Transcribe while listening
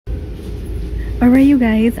Alright you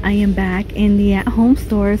guys, I am back in the at-home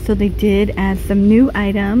store. So they did add some new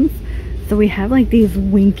items. So we have like these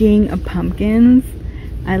winking pumpkins.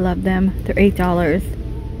 I love them. They're $8.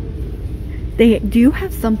 They do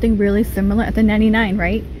have something really similar at the 99,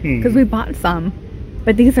 right? Because we bought some.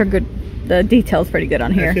 But these are good. The detail's pretty good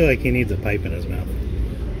on here. I feel like he needs a pipe in his mouth.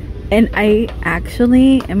 And I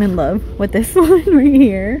actually am in love with this one right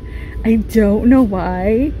here. I don't know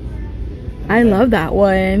why. I love that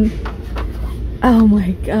one. Oh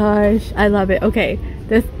my gosh, I love it. Okay,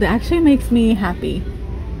 this actually makes me happy.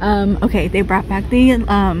 Okay, they brought back the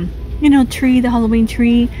you know, tree, the Halloween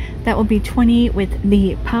tree. That will be $20 with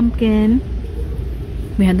the pumpkin.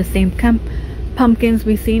 We had the same pumpkins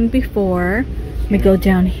we've seen before. We go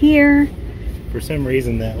down here. For some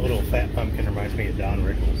reason, that little fat pumpkin reminds me of Don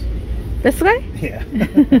Rickles. This way? Yeah.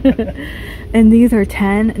 And these are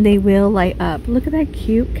 10. They will light up. Look at that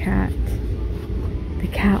cute cat. The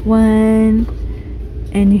cat one.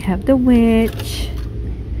 And you have the witch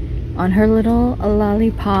on her little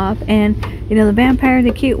lollipop. And you know the vampire,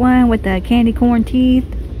 the cute one with the candy corn teeth.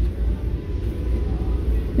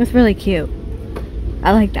 It's really cute.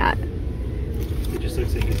 I like that. It just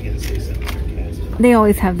looks like he's gonna say something sarcastic. They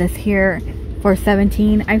always have this here for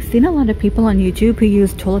 $17. I've seen a lot of people on YouTube who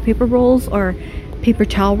use toilet paper rolls or paper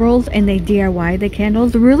towel rolls and they DIY the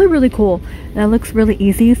candles. Really, really cool. That looks really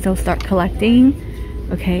easy, so start collecting.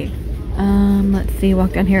 Okay. Let's see,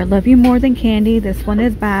 walk down here. Love You More Than Candy. This one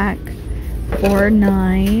is back for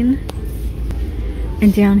 $9.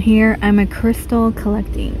 And down here, I'm a crystal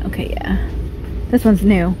collecting. Okay, yeah. This one's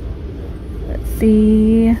new. Let's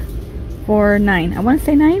see. For $9. I want to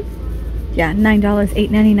say $9? Yeah, $9,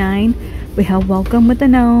 $8.99. We have Welcome with the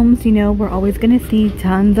Gnomes. You know, we're always going to see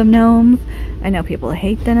tons of gnomes. I know people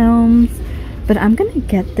hate the gnomes. But I'm going to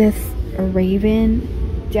get this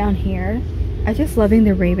raven down here. I'm just loving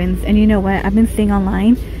the ravens. And you know what? I've been seeing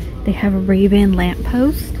online, they have a raven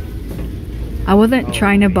lamppost. I wasn't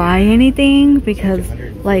trying to buy anything because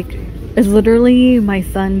like it's literally my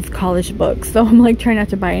son's college book. So I'm like trying not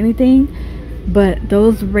to buy anything. But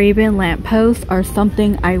those raven lampposts are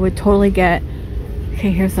something I would totally get.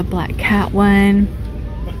 Okay, here's a black cat one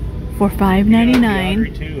for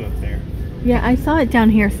 $5.99. Yeah, I saw it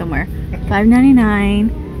down here somewhere.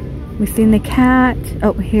 $5.99. We've seen the cat.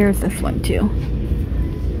 Oh, here's this one too.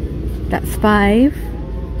 That's $5.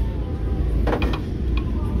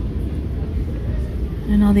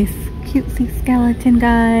 And all these cutesy skeleton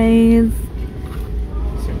guys.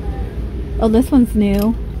 Oh, this one's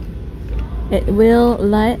new. It will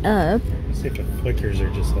light up. Let's see if it flickers or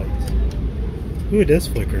just lights. Ooh, it does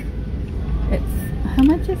flicker. It's, how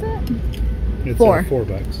much is it? It's $4. $4.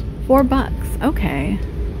 $4. Okay.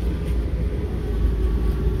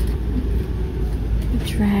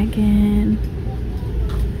 Dragon.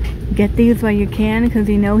 Get these while you can because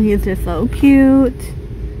you know he is just so cute.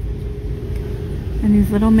 And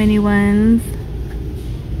these little mini ones.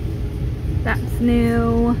 That's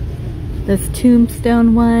new. This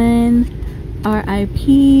tombstone one.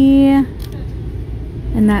 R.I.P.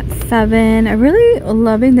 And that's $7. I'm really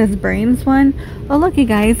loving this brains one. Oh look you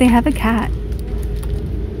guys, they have a cat.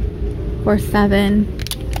 For $7.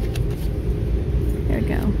 There we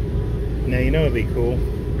go. Now you know it'd be cool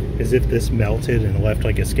is if this melted and left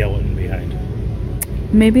like a skeleton behind.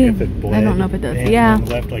 Maybe. If it bled, I don't know if it does. and Yeah.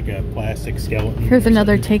 left like a plastic skeleton. Here's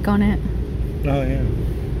another take on it. Oh yeah.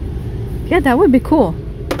 Yeah, that would be cool.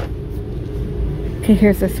 Okay,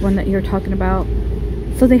 here's this one that you're talking about.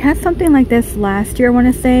 So they had something like this last year, I want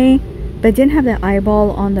to say, but it didn't have the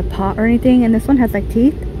eyeball on the pot or anything. And this one has like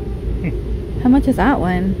teeth. How much is that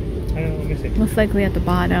one? I don't know, let me see. Most likely at the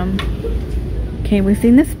bottom. Okay, we've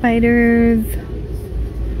seen the spiders.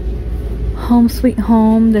 Home Sweet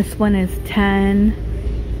Home. This one is $10.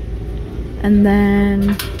 And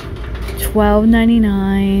then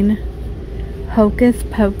 $12.99. Hocus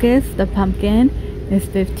Pocus, the pumpkin, is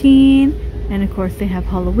 $15. And of course they have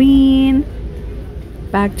Halloween.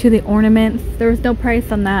 Back to the ornaments. There was no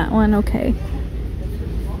price on that one. Okay.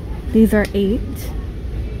 These are $8.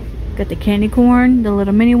 Got the candy corn, the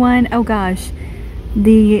little mini one. Oh gosh.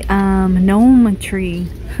 The gnome tree.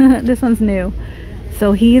 This one's new.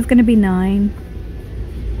 So he is going to be $9.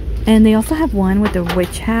 And they also have one with a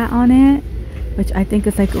witch hat on it, which I think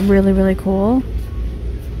is like really, really cool.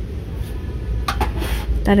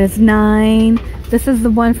 That is $9. This is the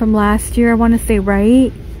one from last year, I want to say,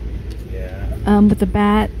 right? Yeah. With the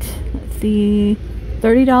bat. Let's see.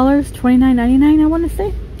 $30, $29.99, I want to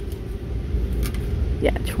say.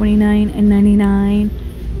 Yeah, $29.99.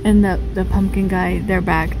 And the pumpkin guy, they're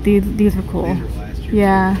back. These are cool. These are last year.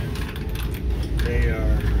 Yeah. They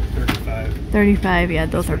are $35. $35, yeah,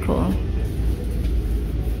 those are cool.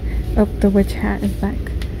 Oh, the witch hat is back.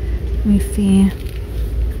 Let me see.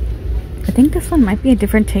 I think this one might be a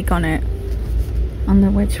different take on it. On the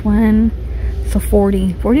witch one. So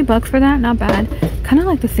 40 bucks for that, not bad. Kind of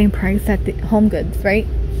like the same price at the Home Goods, right?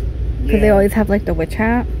 Because they always have like the witch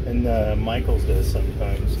hat. And Michael's does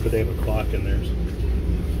sometimes, but they have a clock in theirs.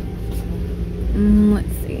 Let's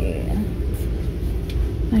see.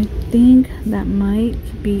 I think that might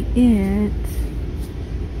be it.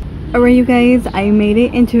 Alright, you guys, I made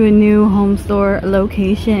it into a new home store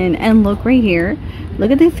location, and look right here.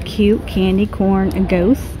 Look at this cute candy corn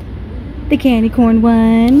ghost. The candy corn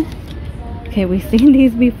one. Okay, we've seen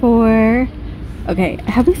these before. Okay,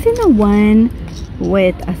 have we seen the one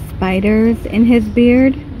with spiders in his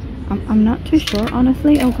beard? I'm not too sure,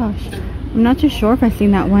 honestly. Oh gosh, I'm not too sure if I've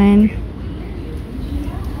seen that one.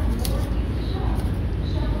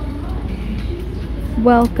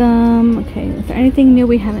 Welcome. Okay, is there anything new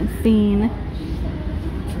we haven't seen?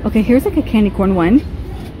 Okay, here's like a candy corn one.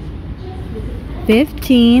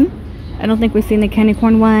 15. I don't think we've seen the candy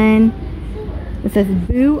corn one. It says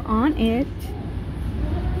boo on it.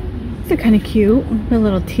 They're kind of cute. The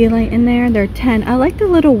little tea light in there. They're 10. I like the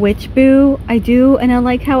little witch boo. I do, and I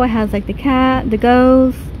like how it has like the cat, the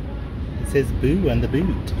ghost. It says boo on the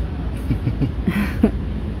boot.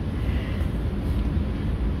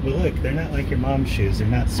 Well, look, they're not like your mom's shoes. They're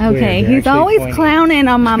not square. Okay, he's always pointy. Clowning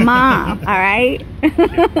on my mom. All right. She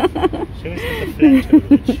always has a flat toe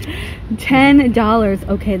with shoes. $10.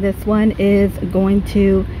 Okay, this one is going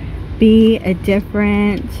to be a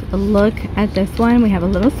different look at this one. We have a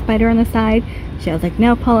little spider on the side. She has like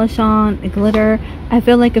nail polish on, glitter. I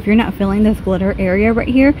feel like if you're not feeling this glitter area right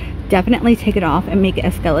here, definitely take it off and make it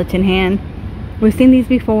a skeleton hand. We've seen these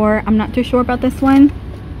before. I'm not too sure about this one.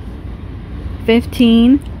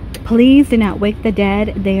 15. Please do not wake the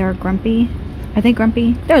dead. They are grumpy. Are they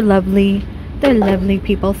grumpy? They're lovely. They're lovely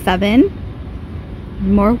people. 7.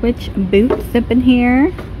 More witch boots up in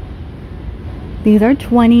here. These are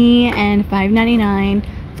 20 and $5.99.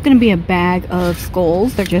 It's gonna be a bag of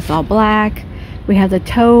skulls. They're just all black. We have the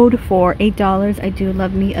toad for $8. I do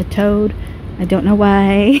love me a toad. I don't know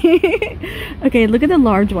why. Okay, look at the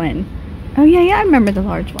large one. Oh yeah, I remember the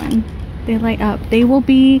large one. They light up. They will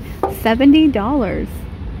be $70.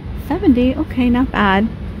 70. Okay, not bad.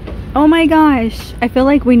 Oh my gosh, I feel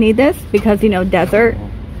like we need this because, you know, desert.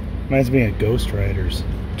 Reminds me of Ghost Riders.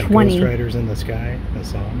 20. Ghost Riders in the Sky, the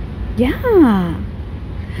song. Yeah.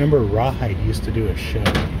 Remember Rawhide used to do a show,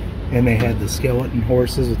 and they had the skeleton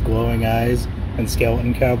horses with glowing eyes and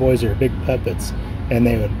skeleton cowboys, or big puppets, and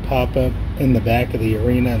they would pop up in the back of the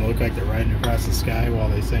arena and look like they're riding across the sky while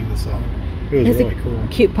they sang the song. It was really cool.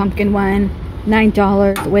 Cute pumpkin one.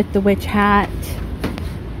 $9 with the witch hat.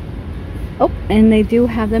 Oh, and they do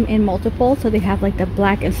have them in multiple. So they have like the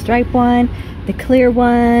black and stripe one, the clear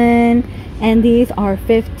one, and these are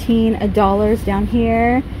 $15 down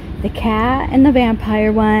here. The cat and the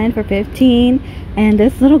vampire one for 15, and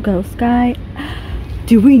this little ghost guy.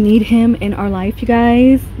 Do we need him in our life, you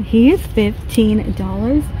guys? He is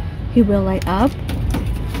 $15. He will light up.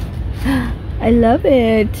 I love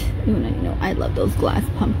it. You know, I love those glass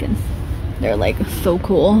pumpkins. They're like so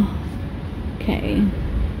cool. Okay.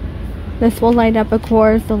 This will light up, of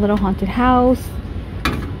course, the little haunted house.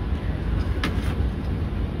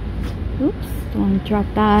 Oops, don't want to drop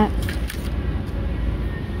that.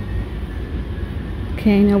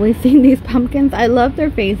 Okay, now we've seen these pumpkins. I love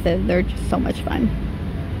their faces. They're just so much fun.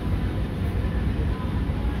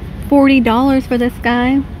 $40 for this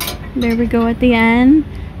guy. There we go at the end.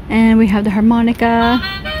 And we have the harmonica.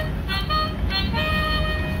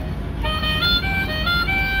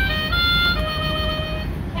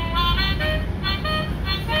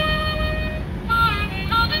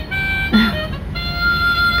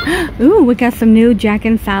 Ooh, we got some new Jack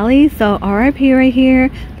and Sally. So RIP right here.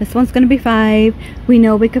 This one's gonna be $5. We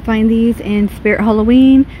know we could find these in Spirit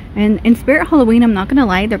Halloween. And in Spirit Halloween, I'm not gonna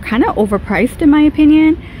lie, they're kind of overpriced in my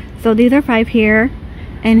opinion. So these are $5 here.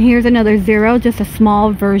 And here's another 0, just a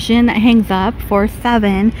small version that hangs up for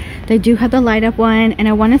 $7. They do have the light up one, and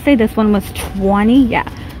I want to say this one was 20. Yeah,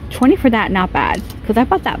 20 for that, not bad. Because I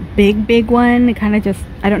bought that big one. It kind of just,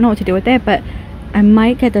 I don't know what to do with it, but I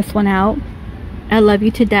might get this one out. I love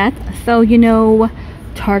you to death. So, you know,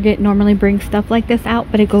 Target normally brings stuff like this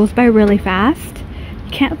out, but it goes by really fast.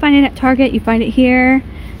 You can't find it at Target, you find it here.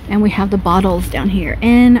 And we have the bottles down here.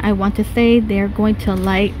 And I want to say they're going to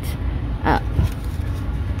light up.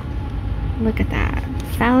 Look at that.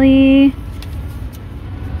 Sally.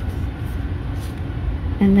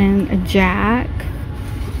 And then a Jack.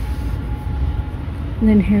 And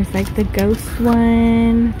then here's like the ghost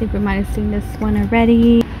one. I think we might have seen this one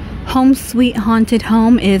already. Home Sweet Haunted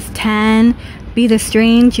Home is 10. Be the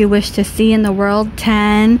Strange You Wish to See in the World,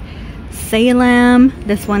 10. Salem,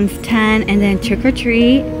 this one's 10. And then Trick or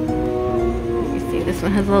Treat. You see, this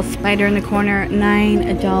one has a little spider in the corner,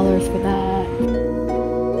 $9 for that.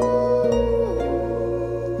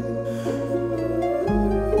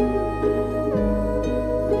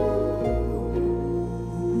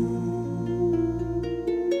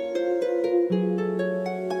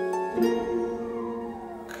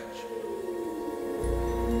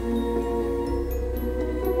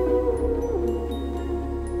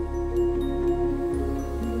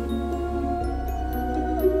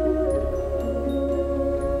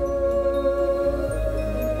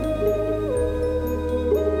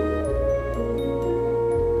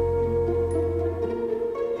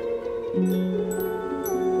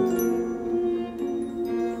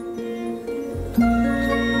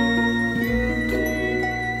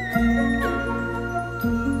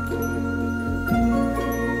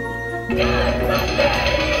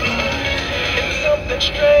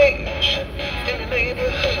 Strange in the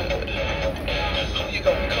neighborhood. Who you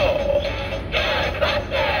gonna call?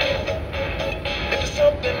 If it's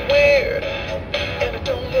something weird and it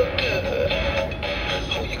don't look good,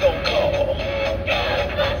 who you gonna call?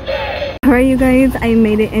 Alright you guys, I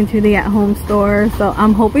made it into the at-home store, so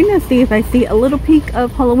I'm hoping to see if I see a little peek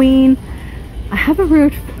of Halloween. I have a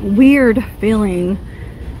weird feeling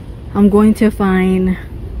I'm going to find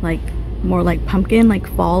like more like pumpkin, like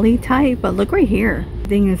fall-y type, but look right here.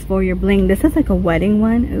 Thing is for your bling. This is like a wedding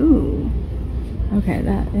one. Ooh, okay,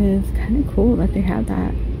 that is kind of cool that they have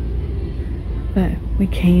that. But we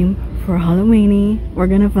came for Halloweeny. We're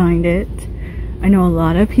gonna find it. I know a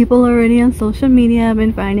lot of people already on social media have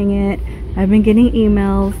been finding it. I've been getting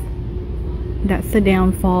emails. That's the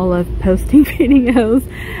downfall of posting videos.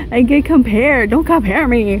 I get compared. Don't compare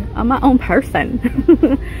me. I'm my own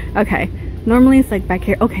person. Okay. Normally it's like back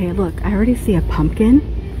here. Okay, look, I already see a pumpkin.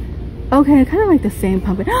 Okay, I kind of like the same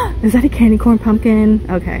pumpkin. Is that a candy corn pumpkin?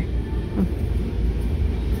 Okay.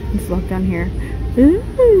 Let's walk down here. Ooh,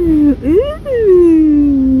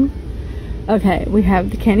 ooh. Okay, we have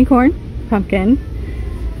the candy corn pumpkin.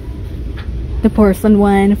 The porcelain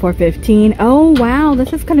one for $15. Oh, wow,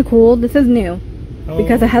 this is kind of cool. This is new.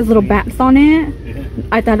 Because it has little bats on it. Yeah.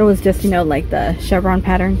 I thought it was just, you know, like the chevron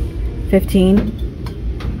pattern. 15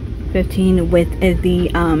 with the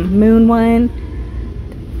moon one.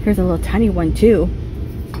 Here's a little tiny one too.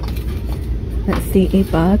 Let's see,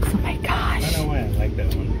 $8. Oh my gosh. I don't know why I like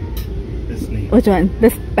that one. This neat. Which one?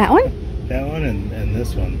 That one? That one and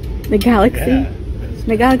this one. The galaxy. Yeah,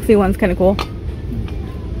 the galaxy one's kind of cool.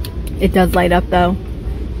 It does light up though.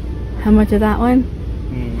 How much is that one?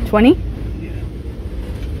 20? Yeah.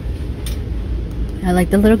 I like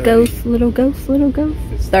the little 30. ghost, little ghost, little ghost.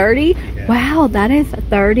 30? Yeah. Wow, that is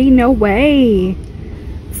 30. No way.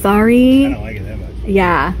 Sorry. I don't like it that much.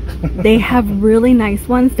 Yeah, they have really nice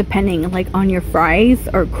ones depending like on your Fry's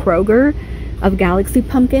or Kroger of Galaxy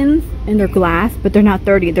pumpkins, and they're glass, but they're not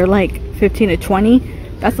 30. They're like 15 to 20.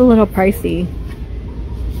 That's a little pricey.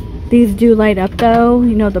 These do light up though.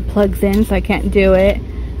 You know, the plugs in, so I can't do it.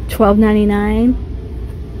 $12.99.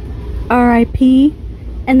 RIP.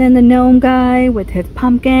 And then the gnome guy with his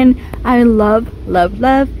pumpkin. I love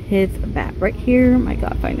his bat right here. My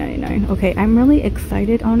god, $5.99. Okay, I'm really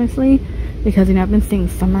excited honestly, because you know I've been seeing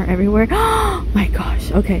summer everywhere. Oh my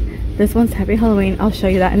gosh. Okay, this one's Happy Halloween. I'll show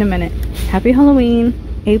you that in a minute. Happy Halloween,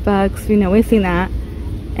 $8. You know, we've seen that.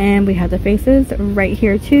 And we have the faces right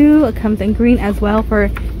here too. It comes in green as well for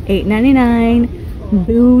 $8.99.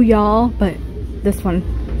 Boo y'all. But this one,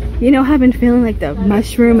 you know, I've been feeling like the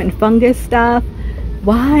mushroom and fungus stuff.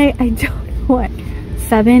 Why? I don't know what.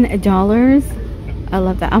 $7. I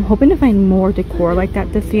love that. I'm hoping to find more decor like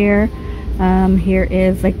that this year. Here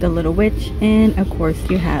is like the little witch, and of course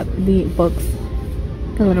you have the books,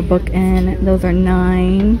 the little book, and those are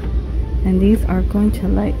 $9. And these are going to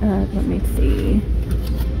light up. Let me see.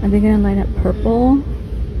 Are they gonna light up purple?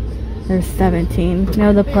 There's 17.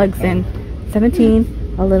 No, the plugs in.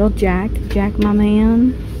 17. A little Jack my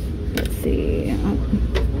man. Let's see.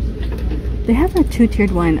 They have a two-tiered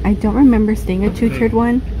one. I don't remember seeing a two-tiered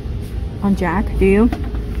one on Jack. Do you?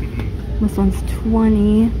 This one's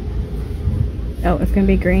 20. Oh, it's gonna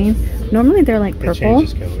be green. Normally they're like purple. It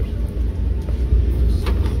changes colors.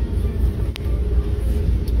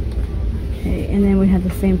 Okay, and then we have the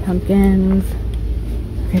same pumpkins.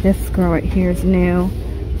 Okay, this girl right here is new.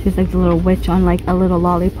 She's like the little witch on like a little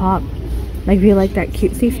lollipop. Like if you like that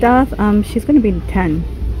cutesy stuff, she's gonna be 10.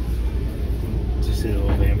 Did you see the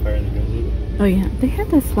little vampire that goes with it? Oh yeah, they had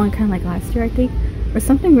this one kind of like last year, I think, or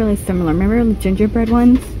something really similar. Remember the gingerbread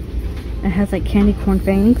ones? It has like candy corn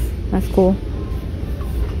fangs. That's cool.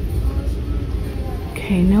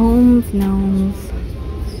 Okay, gnomes.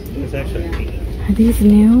 It's actually neat. Are these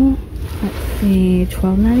new? Let's see,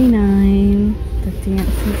 $12.99. The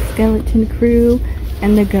dancing skeleton crew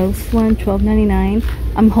and the ghost one, $12.99.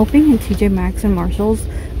 I'm hoping in TJ Maxx and Marshalls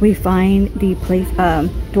we find the place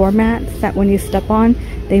doormats that when you step on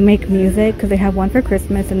they make music, because they have one for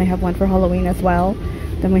Christmas and they have one for Halloween as well.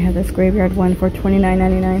 Then we have this graveyard one for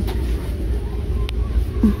 $29.99.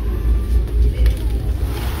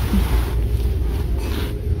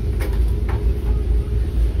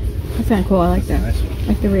 That's kind of cool. I like that. Nice.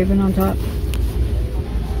 Like the raven on top.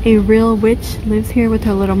 A real witch lives here with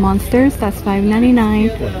her little monsters. That's $5.99.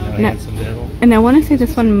 And I want to say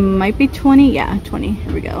this one might be 20. Yeah, 20.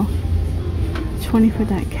 Here we go. 20 for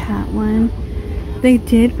that cat one. They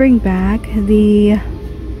did bring back the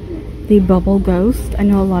bubble ghost. I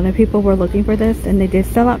know a lot of people were looking for this, and they did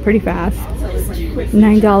sell out pretty fast.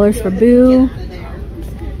 $9 for Boo.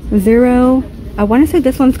 $0. I want to say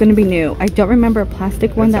this one's going to be new. I don't remember a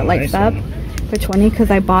plastic one that lights up for 20, because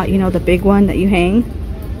I bought, you know, the big one that you hang.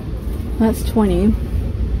 That's 20.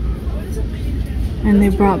 And they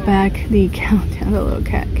brought back the countdown, the little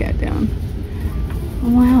cat down. Oh,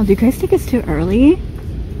 wow, do you guys think it's too early?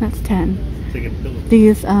 That's 10.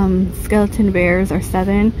 These skeleton bears are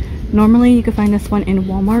 $7. Normally you can find this one in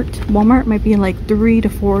Walmart. Walmart might be like $3 to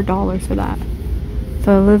 $4 for that.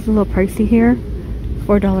 So it is a little pricey here.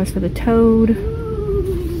 $4 for the toad.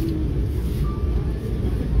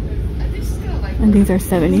 And these are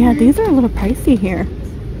 $7. Yeah, these are a little pricey here.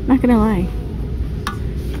 Not gonna lie.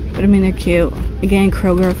 But I mean, they're cute. Again,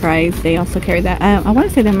 Kroger fries, they also carry that. I want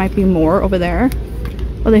to say there might be more over there.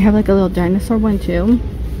 Oh, they have like a little dinosaur one too.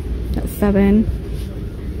 That's $7.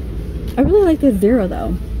 I really like this $0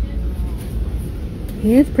 though.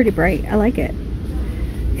 He is pretty bright. I like it.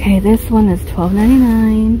 Okay, this one is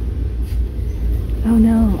 $12.99. Oh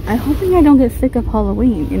no, I'm hoping I don't get sick of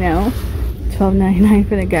Halloween, you know. $12.99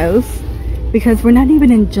 for the ghost. Because we're not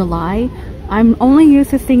even in July. I'm only used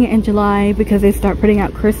to seeing it in July because they start putting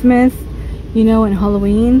out Christmas, you know, and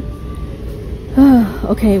Halloween.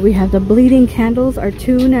 Okay, we have the bleeding candles are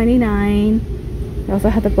 $2.99. We also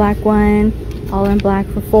have the black one, all in black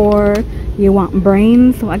for $4. You want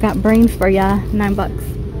brains? So I got brains for ya,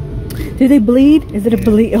 $9. Do they bleed? Is it a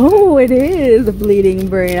bleed? Oh, it is a bleeding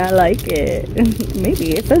brain. I like it.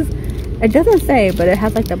 Maybe it says, it doesn't say, but it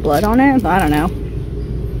has like the blood on it. So I don't know.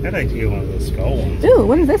 I'd like to get one of those skull ones. Ooh,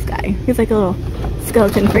 what is this guy? He's like a little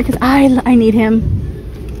skeleton freak. Cause I need him.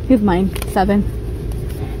 He's mine. $7.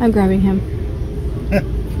 I'm grabbing him.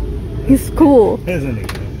 He's cool. Isn't he?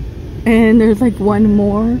 And there's like one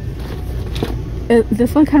more.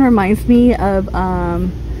 This one kind of reminds me of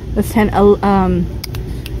this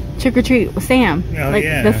Trick or Treat with Sam. Oh, like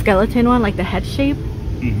yeah. the skeleton one, like the head shape.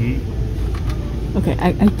 Okay,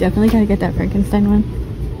 I definitely gotta get that Frankenstein one.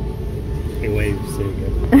 He waves so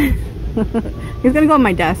good. He's gonna go on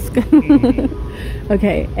my desk.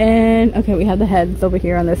 Okay, and okay, we have the heads over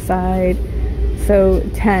here on this side. So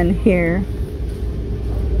 10 here.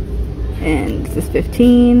 And this is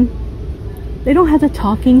 15. They don't have the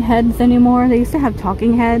talking heads anymore. They used to have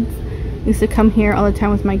talking heads. I used to come here all the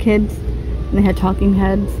time with my kids, and they had talking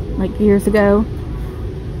heads like years ago.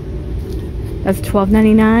 That's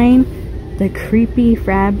 $12.99. The creepy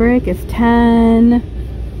fabric is 10.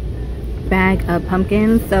 Bag of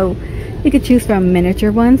pumpkins, so you could choose from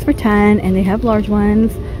miniature ones for 10, and they have large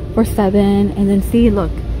ones for 7. And then see,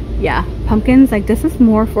 look, yeah, pumpkins, like this is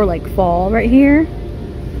more for like fall right here,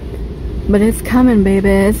 but it's coming, baby,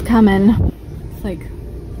 it's coming. It's like,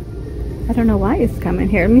 I don't know why it's coming.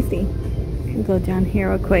 Here, let me see. We'll go down here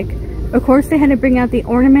real quick. Of course, they had to bring out the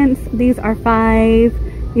ornaments. These are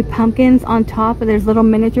 5. The pumpkins on top, and there's little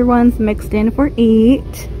miniature ones mixed in for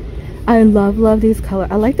 8. I love these color.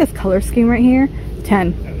 I like this color scheme right here.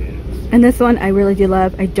 10. And this one I really do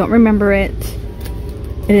love. I don't remember it.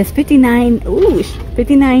 It is $59. Ooh,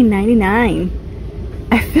 $59.99.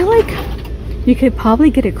 I feel like you could probably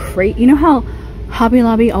get a crate. You know how Hobby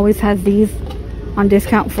Lobby always has these on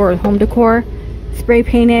discount for home decor? Spray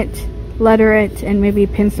paint it, letter it, and maybe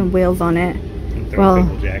pin some wheels on it. Well,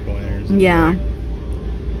 jack-o'-lanterns. Yeah.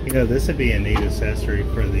 You know, this would be a neat accessory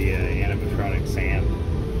for the animatronic Sam.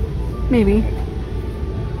 Maybe.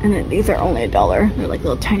 And then these are only $1. They're like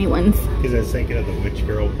little tiny ones. Because I was thinking of the witch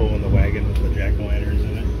girl pulling the wagon with the jack-o'-lanterns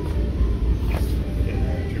in it.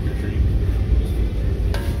 Trick or treat.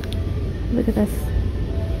 Look at this.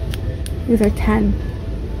 These are 10.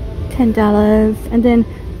 $10. And then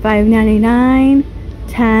 $5.99.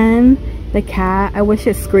 10. The cat. I wish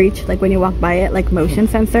it screeched like when you walk by it, like motion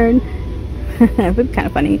censored. It would be kind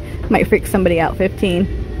of funny. Might freak somebody out. 15.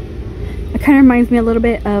 It kind of reminds me a little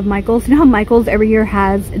bit of Michael's. You know how Michael's every year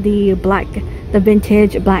has the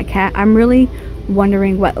vintage black cat? I'm really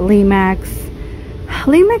wondering what Lemax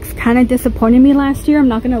kind of disappointed me last year. I'm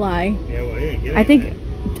not gonna lie. Yeah, well, yeah, I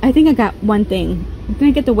think I got one thing. I'm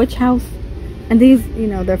gonna get the witch house, and these, you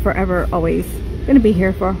know, they're forever always gonna be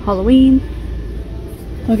here for Halloween.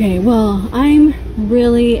 Okay, well, I'm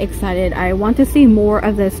really excited. I want to see more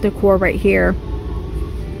of this decor right here,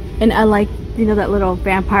 and I like, you know, that little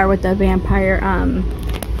vampire with the vampire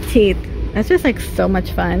teeth. That's just like so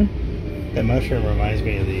much fun. That mushroom reminds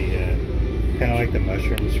me of the kind of like the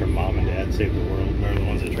mushrooms from Mom and Dad Save the World. Remember the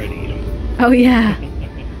ones that tried to eat them? Oh yeah.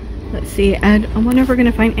 Let's see. I wonder if we're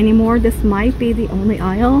gonna find any more. This might be the only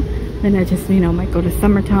aisle. Then I just, you know, might go to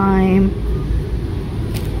summertime.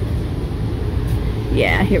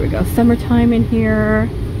 Yeah, here we go. Summertime in here.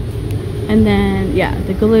 And then, yeah,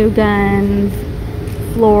 the glue guns,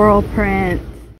 floral print.